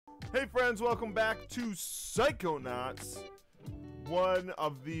Hey friends, welcome back to Psychonauts, one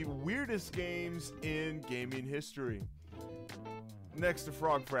of the weirdest games in gaming history. Next to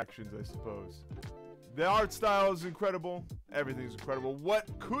Frog Fractions, I suppose. The art style is incredible, everything's incredible.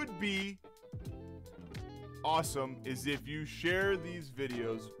 What could be awesome is if you share these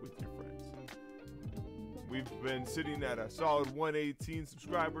videos with your friends. We've been sitting at a solid 118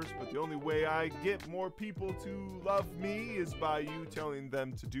 subscribers, but the only way I get more people to love me is by you telling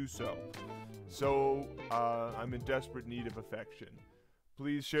them to do so. So, I'm in desperate need of affection.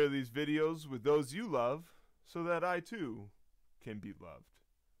 Please share these videos with those you love, so that I too can be loved.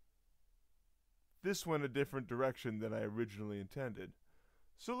 This went a different direction than I originally intended.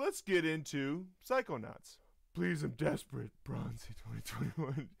 So let's get into Psychonauts. Please, I'm desperate, Bronzy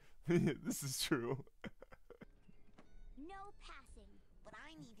 2021. This is true. No passing. But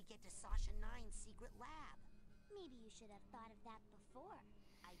I need to get to Sasha 9's secret lab. Maybe you should have thought of that before.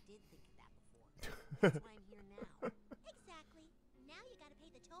 I did think of that before. That's why I'm here now. Exactly. Now you gotta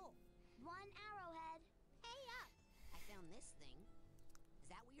pay the toll. 1 arrowhead. Pay up. I found this thing. Is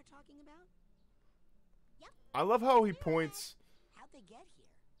that what you're talking about? Yep. I love how he points How'd they get here?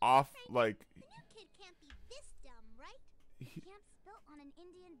 off, like... The new kid can't be this dumb, right? Camp's built on an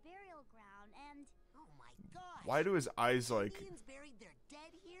Indian burial ground and... Oh my gosh! Why do his eyes, like, Indians buried their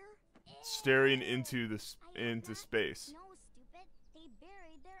dead here? staring into space? No, stupid. They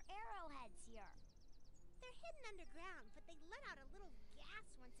buried their arrowheads here. They're hidden underground, but they let out a little gas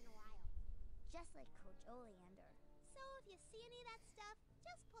once in a while. Just like Coach Oleander. So if you see any of that stuff,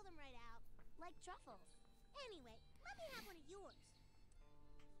 just pull them right out. Like truffles. Anyway, let me have one of yours.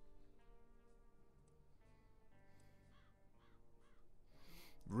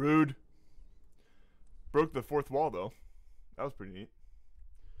 Rude. Broke the fourth wall, though. That was pretty neat.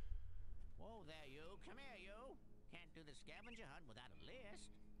 Whoa there, you. Come here, you. Can't do the scavenger hunt without a list.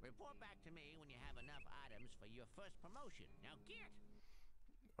 Report back to me when you have enough items for your first promotion. Now get!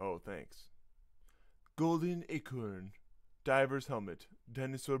 Oh, thanks. Golden acorn. Diver's helmet.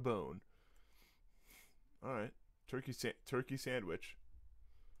 Dinosaur bone. Alright. Turkey sandwich.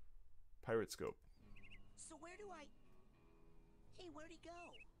 Pirate scope. So where do I... Hey, where'd he go?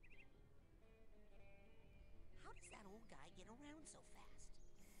 How does that old guy get around so fast?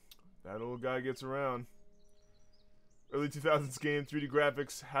 That old guy gets around. Early 2000s game 3D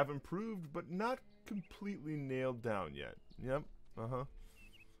graphics have improved, but not completely nailed down yet. Yep. Uh-huh.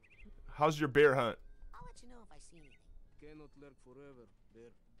 How's your bear hunt? I'll let you know if I see anything. Cannot lurk forever,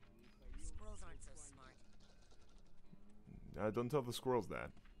 bear. Squirrels aren't so smart. Don't tell the squirrels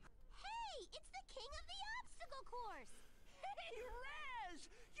that. Hey, it's the king of the obstacle course. Hey, Rez!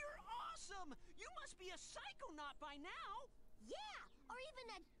 You're awesome! You must be a psychonaut by now! Yeah, or even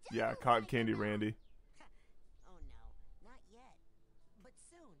a Yeah, devil cotton candy psychonaut. Randy. Oh no, not yet. But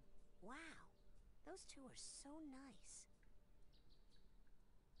soon. Wow. Those two are so nice.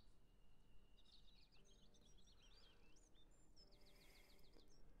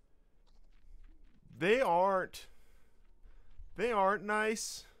 They aren't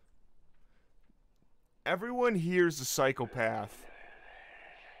nice. Everyone here's a psychopath.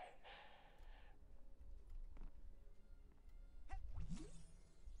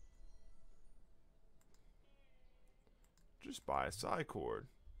 Just buy a psycord.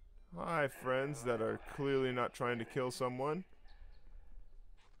 Hi, friends that are clearly not trying to kill someone.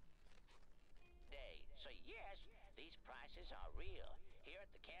 So yes, these prices are real. Here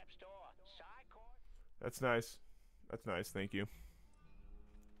at the camp store, Psychonauts. That's nice. That's nice, thank you.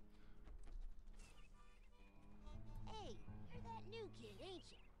 Hey, you're that new kid, ain't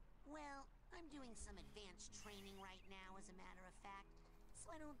you? Well, I'm doing some advanced training right now, as a matter of fact. So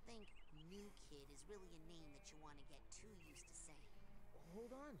I don't think new kid is really a name that you want to get too used to saying.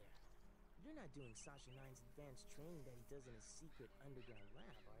 Hold on there. You're not doing Sasha 9's advanced training that he does in his secret underground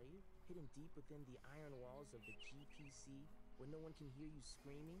lab, are you? Hidden deep within the iron walls of the GPC, where no one can hear you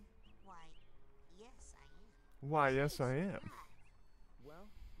screaming? Why, yes, I am. Why, yes, I am. Well,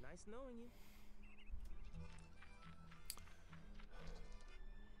 nice knowing you.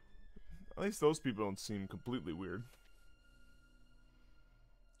 At least those people don't seem completely weird.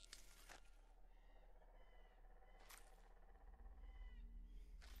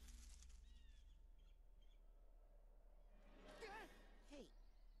 Hey,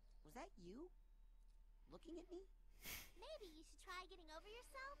 was that you? Looking at me? Maybe you should try getting over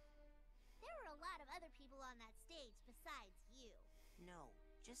yourself? There were a lot of other people on that stage besides you. No,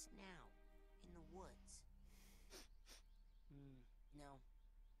 just now. In the woods. No.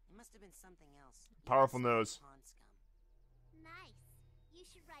 It must have been something else. Powerful nose. Pond scum. Nice. You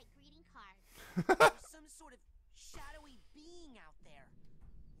should write greeting cards. There's some sort of shadowy being out there.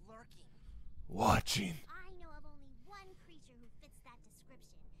 Lurking. Watching. I know of only one creature who fits that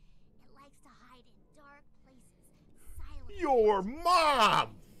description. It likes to hide in dark places, silently. Your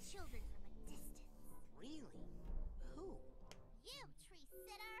mom! Children from a distance. Really? Who? You, tree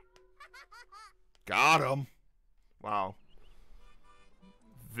sitter! Got him. Wow.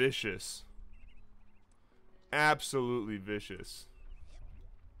 Vicious. Absolutely vicious.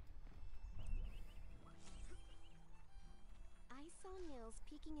 I saw Nils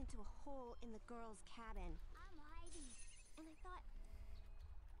peeking into a hole in the girl's cabin. I'm hiding. And I thought,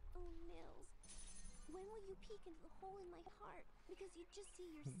 oh, Nils, when will you peek into the hole in my heart? Because you just see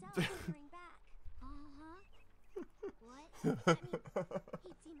yourself whispering back. Uh-huh. What? I mean,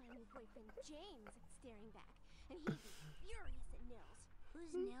 he'd see my new boyfriend James staring back, and he'd be furious at Nils.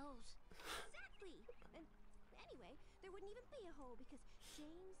 Who's Nils? Exactly. And anyway, there wouldn't even be a hole because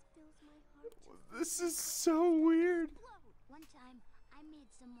James fills my heart to This is so weird. explode. One time, I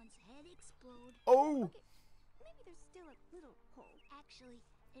made someone's head explode. Oh. Okay, maybe there's still a little hole. Actually,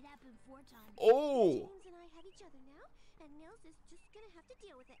 it happened 4 times. Oh. James and I have each other now, and Nils is just gonna have to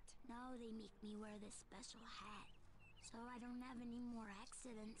deal with it. Now they make me wear this special hat, so I don't have any more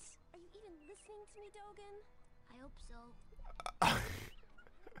accidents. Are you even listening to me, Dogen? I hope so.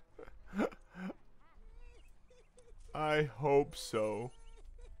 I hope so.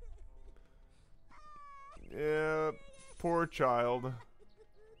 Yeah, poor child.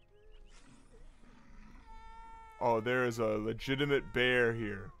 Oh, there is a legitimate bear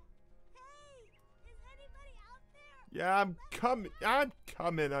here. Hey, is anybody out there? Yeah, I'm coming. I'm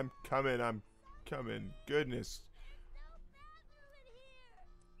coming. I'm coming. I'm coming. Goodness. No bathroom in here.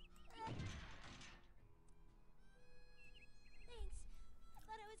 Thanks. I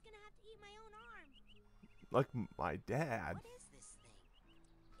thought I was gonna have to eat my own arm. Like my dad. What is this thing?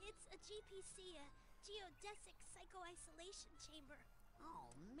 It's a GPC, a geodesic psycho-isolation chamber.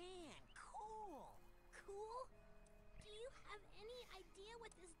 Oh man, cool. Cool? Do you have any idea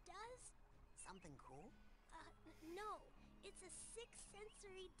what this does? Something cool? No. It's a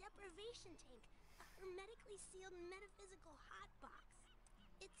 6-sensory deprivation tank. A hermetically sealed metaphysical hotbox.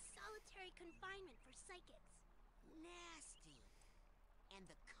 It's solitary confinement for psychics. Nasty. And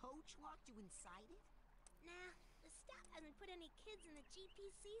the coach locked you inside it? Nah, the staff hasn't put any kids in the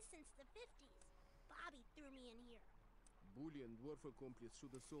GPC since the 50s. Bobby threw me in here. Boolean dwarf accomplice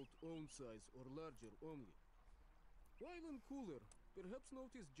should assault own size or larger only. While in cooler, perhaps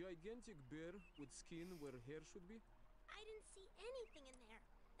notice gigantic bear with skin where hair should be? I didn't see anything in there.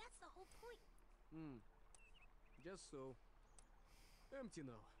 That's the whole point. Just so. Empty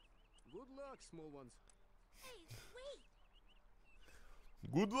now. Good luck, small ones. Hey, wait!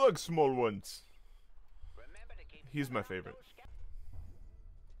 Good luck, small ones. Remember to keep He's my an eye on favorite. those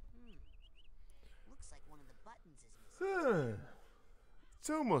Looks like one of the buttons is missing. It's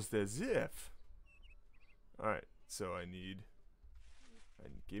almost as if. Alright, so I need.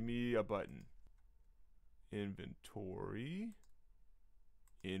 And give me a button. Inventory.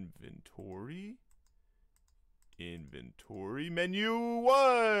 Inventory. Inventory. Menu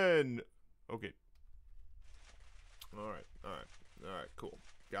 1! Okay. Alright, alright. Alright, cool.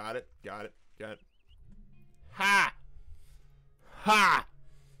 Got it, got it, got it. Ha! Ha!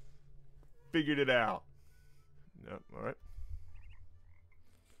 Figured it out. Nope, alright.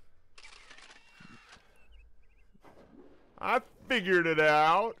 I figured it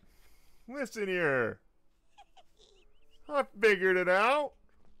out. Listen here. I figured it out.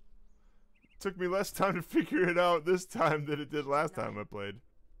 Took me less time to figure it out this time than it did last time I played.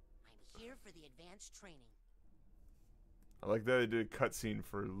 I'm here for the advanced training. I like that they did a cutscene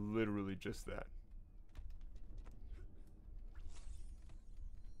for literally just that.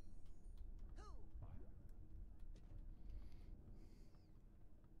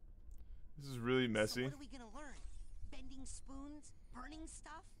 This is really messy. So what are we gonna learn? Bending spoons? Burning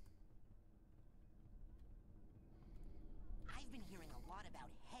stuff? I've been hearing a lot about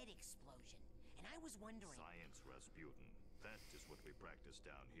head explosion, and I was wondering... Science, Rasputin. That is what we practice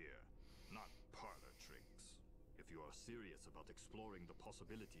down here, not parlor tricks. If you are serious about exploring the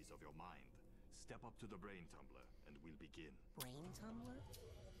possibilities of your mind, step up to the brain tumbler, and we'll begin. Brain tumbler?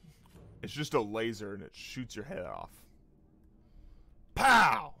 It's just a laser and it shoots your head off.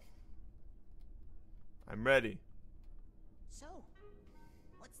 Pow! I'm ready. So,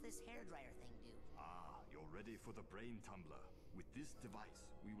 what's this hairdryer thing do? Ah, you're ready for the brain tumbler. With this device,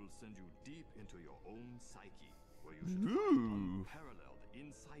 we will send you deep into your own psyche, where you should find unparalleled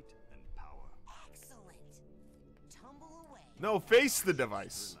insight and power. Excellent! Tumble away. No, face the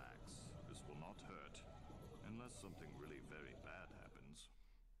device. Relax. This will not hurt. Unless something really very bad happens.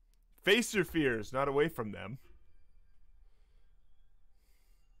 Face your fears, not away from them.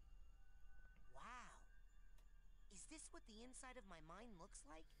 the inside of my mind looks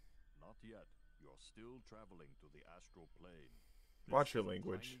like? Not yet. You're still traveling to the astral plane. Watch your This is a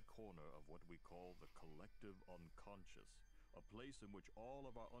language. tiny corner of what we call the collective unconscious, a place in which all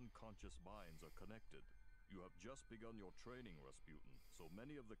of our unconscious minds are connected. You have just begun your training, Rasputin, so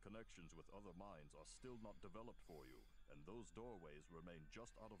many of the connections with other minds are still not developed for you, and those doorways remain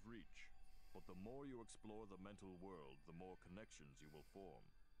just out of reach. But the more you explore the mental world, the more connections you will form.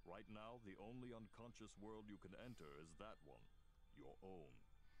 Right now, the only unconscious world you can enter is that one, your own.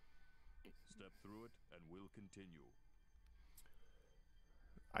 Step through it, and we'll continue.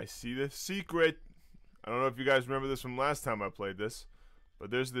 I see the secret. I don't know if you guys remember this from last time I played this,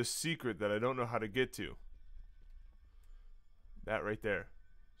 but there's this secret that I don't know how to get to. That right there.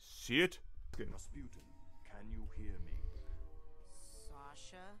 See it? Rasputin, can you hear me?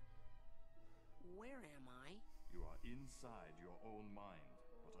 Sasha? Where am I? You are inside your own mind,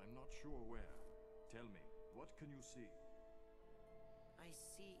 but I'm not sure where. Tell me, what can you see? I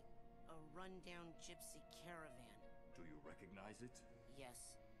see a rundown gypsy caravan. Do you recognize it?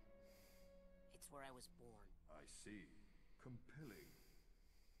 Yes. It's where I was born. I see. Compelling.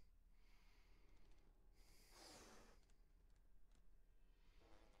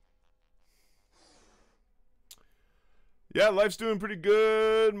 Yeah, life's doing pretty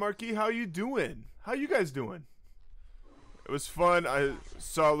good. Marquis, how you doing? How you guys doing? It was fun. I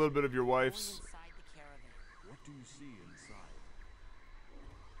saw a little bit of your wife's. Going inside the caravan. What do you see inside?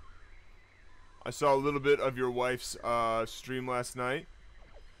 I saw a little bit of your wife's stream last night.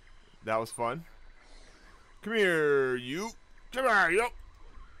 That was fun. Come here, you. Come here, you.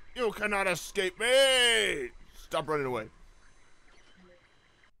 You cannot escape me. Stop running away.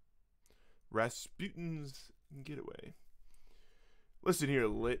 Rasputin's getaway. Listen here,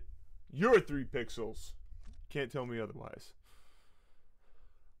 Lit. You're 3 pixels. Can't tell me otherwise.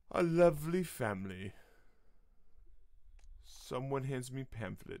 A lovely family. Someone hands me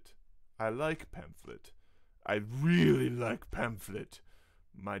pamphlet. I like pamphlet. I really like pamphlet.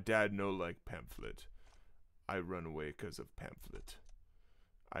 My dad no like pamphlet. I run away 'cause of pamphlet.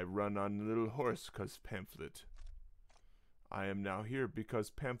 I run on a little horse 'cause pamphlet. I am now here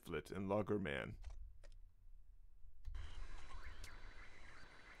because pamphlet and logger man.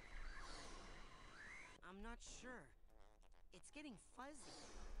 I'm not sure. It's getting fuzzy.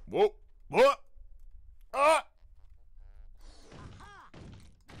 Whoa! What? Ah!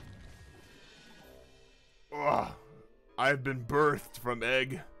 Ugh. I've been birthed from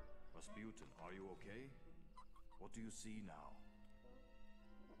egg. Rasputin, are you okay? What do you see now?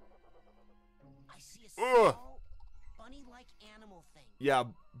 I see a Ugh. small, bunny-like animal thing. Yeah,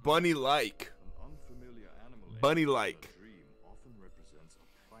 bunny-like. An unfamiliar animal Bunny-like. in a dream often represents a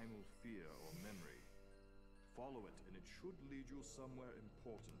primal fear or memory. Follow it, and it should lead you somewhere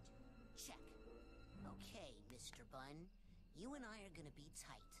important. Check. Okay, Mr. Bun. You and I are gonna be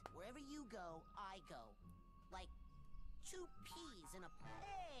tight. Wherever you go, I go. Like 2 peas in a...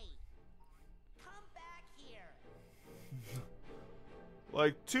 Hey! Come back here!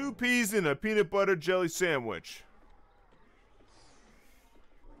 Like 2 peas in a peanut butter jelly sandwich.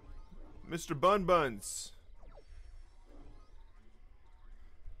 Mr. Bun Buns.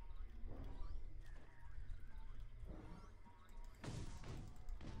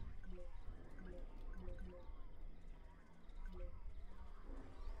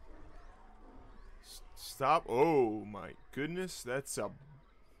 Stop. Oh my goodness. That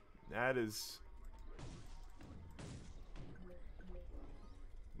is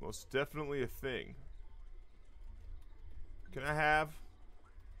most definitely a thing. Can I have?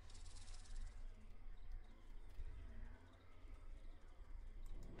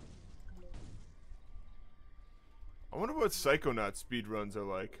 I wonder what Psychonauts speedruns are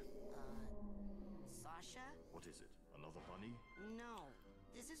like. Sasha? What is it? Another bunny? No.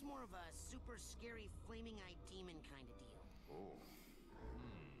 This is more of a super scary flaming-eyed demon kind of deal. Oh.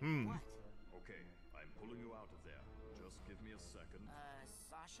 What? Okay, I'm pulling you out of there. Just give me a second.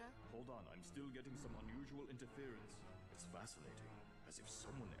 Sasha? Hold on, I'm still getting some unusual interference. It's fascinating. As if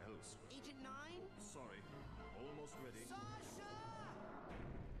someone else was... Agent 9? Sorry. Almost ready. Sasha!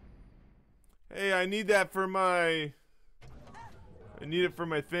 Hey, I need that for my... I need it for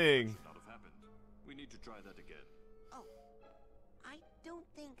my thing. Should not have happened. We need to try that again. Oh. I don't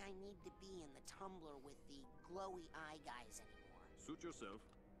think I need to be in the tumbler with the glowy eye guys anymore. Suit yourself.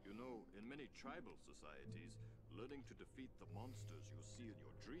 You know, in many tribal societies, learning to defeat the monsters you see in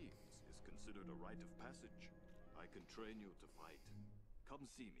your dreams is considered a rite of passage. I can train you to fight. Come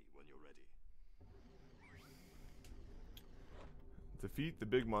see me when you're ready. Defeat the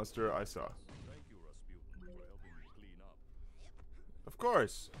big monster I saw. Thank you, Rasputin, for helping me clean up. Of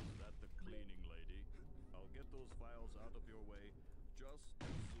course. Is that the cleaning lady? I'll get those files out of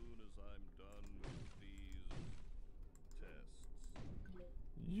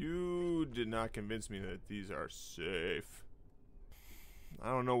did not convince me that these are safe. I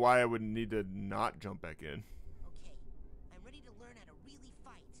don't know why I would need to not jump back in. Okay, I'm ready to learn how to really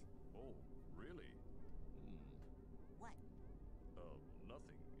fight. Oh, really? What?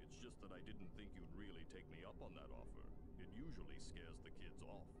 Nothing. It's just that I didn't think you'd really take me up on that offer. It usually scares the kids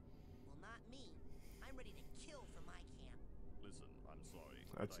off. Well, not me. I'm ready to kill for my camp. Listen, I'm sorry,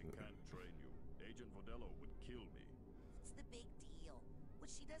 but I can't train you. Agent Vodello would kill me. What's the big deal?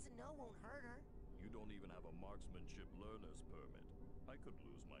 What she doesn't know won't hurt her. You don't even have a marksmanship learner's permit. I could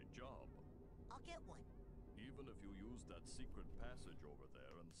lose my job. I'll get one. Even if you used that secret passage over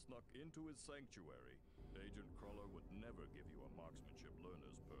there and snuck into his sanctuary, Agent Cruller would never give you a marksmanship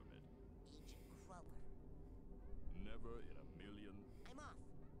learner's permit. Agent Cruller. Never in a million. I'm off.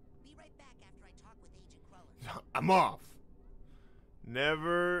 Be right back after I talk with Agent Cruller. I'm off.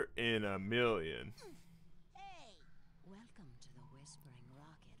 Never in a million. Hey! Welcome to the Whispering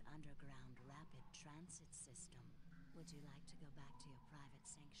Rocket Underground Rapid Transit System. Would you like to go back to your private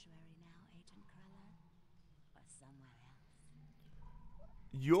sanctuary now, Agent Cruller? Or somewhere else?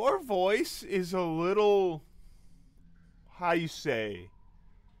 Your voice is a little, how you say,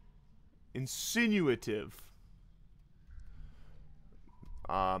 insinuative.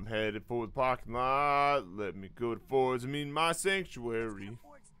 I'm headed for the parking lot. Let me go towards my sanctuary.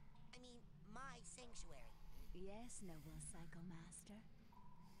 My sanctuary. Yes, noble Psycho Master.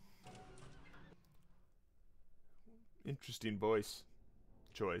 Interesting voice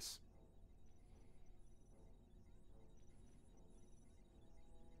choice.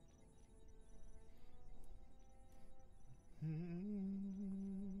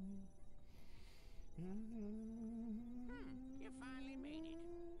 You finally made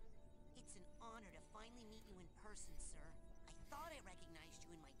it. It's an honor to finally meet you in person, sir. I thought I recognized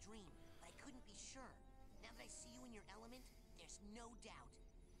you in my dream, but I couldn't be sure. Now that I see you in your element, there's no doubt.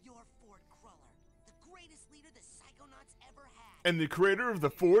 You're Ford Cruller, the greatest leader the Psychonauts ever had. And the creator of the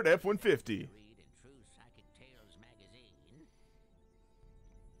Ford F-150. Read in True Psychic Tales magazine.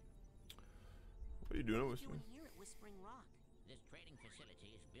 What are you doing, What are you Whispering? doing here at Whispering Rock? This trading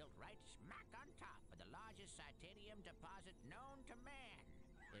facility is built right smack on top of the largest titanium deposit known to man.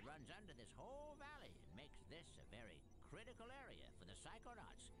 It runs under this whole valley and makes this a very critical area for the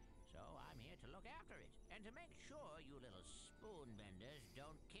Psychonauts. So I'm here to look after it and to make sure you little spoon benders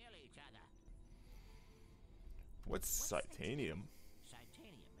don't kill each other. What's titanium?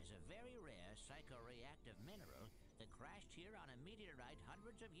 Titanium is a very rare psychoreactive mineral that crashed here on a meteorite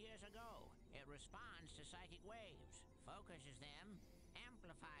hundreds of years ago. It responds to psychic waves, focuses them,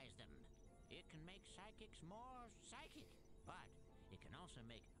 amplifies them. It can make psychics more psychic, but it can also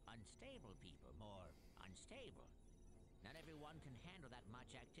make unstable people more unstable. Not everyone can handle that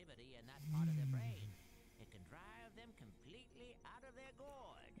much activity in that part of their brain. It can drive them completely out of their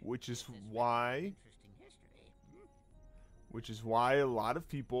gorge. Which is This why interesting history. a lot of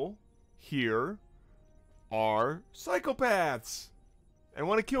people here are psychopaths and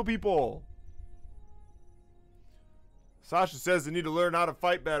want to kill people. Sasha says they need to learn how to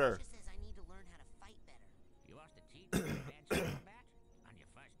fight better. Sasha says I need to learn how to fight better. You want to teach advanced combat on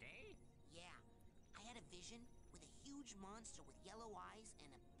your first day? Yeah, I had a vision with a huge monster with yellow eyes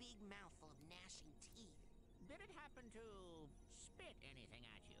and a big mouth full of gnashing teeth. Did it happen to spit anything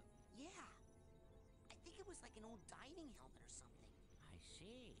at you? Yeah, I think it was like an old diving helmet or something. I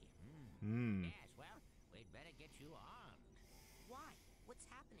see. Yes, well, we'd better get you armed. Why? What's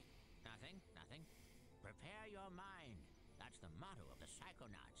happening? Nothing, nothing. Prepare your mind. That's the motto of the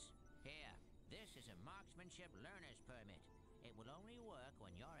Psychonauts. Here, this is a marksmanship learner's permit. It will only work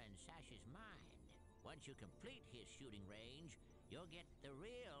when you're in Sash's mind. Once you complete his shooting range, you'll get the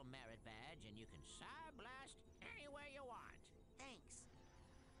real merit badge and you can Psy-blast anywhere you want. Thanks.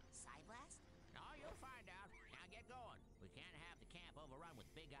 Psyblast? No, you'll find out. Now get going. We can't have the camp overrun with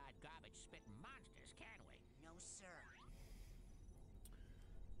big-eyed garbage-spitting monsters, can we? No, sir.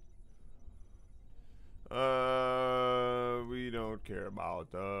 We don't care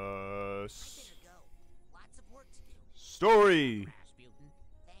about I us. better go. Lots of work to do. Story. Rasputin.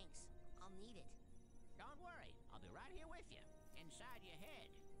 Thanks. I'll need it. Don't worry. I'll be right here with you. Inside your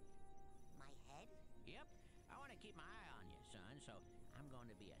head. My head? Yep. I want to keep my eye on you, son, so I'm going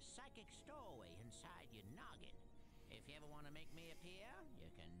to be a psychic stowaway inside your noggin. If you ever want to make me appear,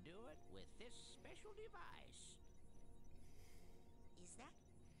 you can do it with this special device. Is that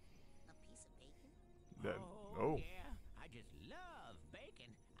a piece of bacon? Oh. Yeah. I just love bacon.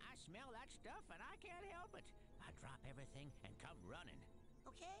 I smell that stuff and I can't help it. I drop everything and come running.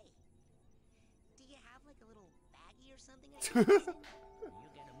 Okay. Do you have like a little baggie or something I can use in? You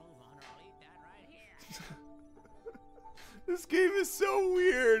get a move on or I'll eat that right here. This game is so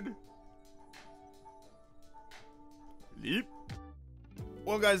weird. Leap.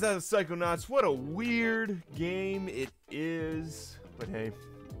 Well, guys, that is Psychonauts. What a weird game it is. But hey,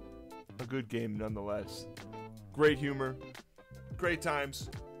 a good game nonetheless. Great humor, great times,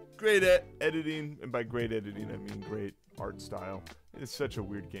 great editing. And by great editing, I mean great art style. It's such a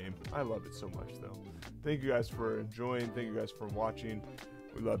weird game. I love it so much, though. Thank you guys for enjoying. Thank you guys for watching.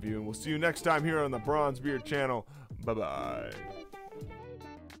 We love you. And we'll see you next time here on the Bronze Beard channel. Bye-bye.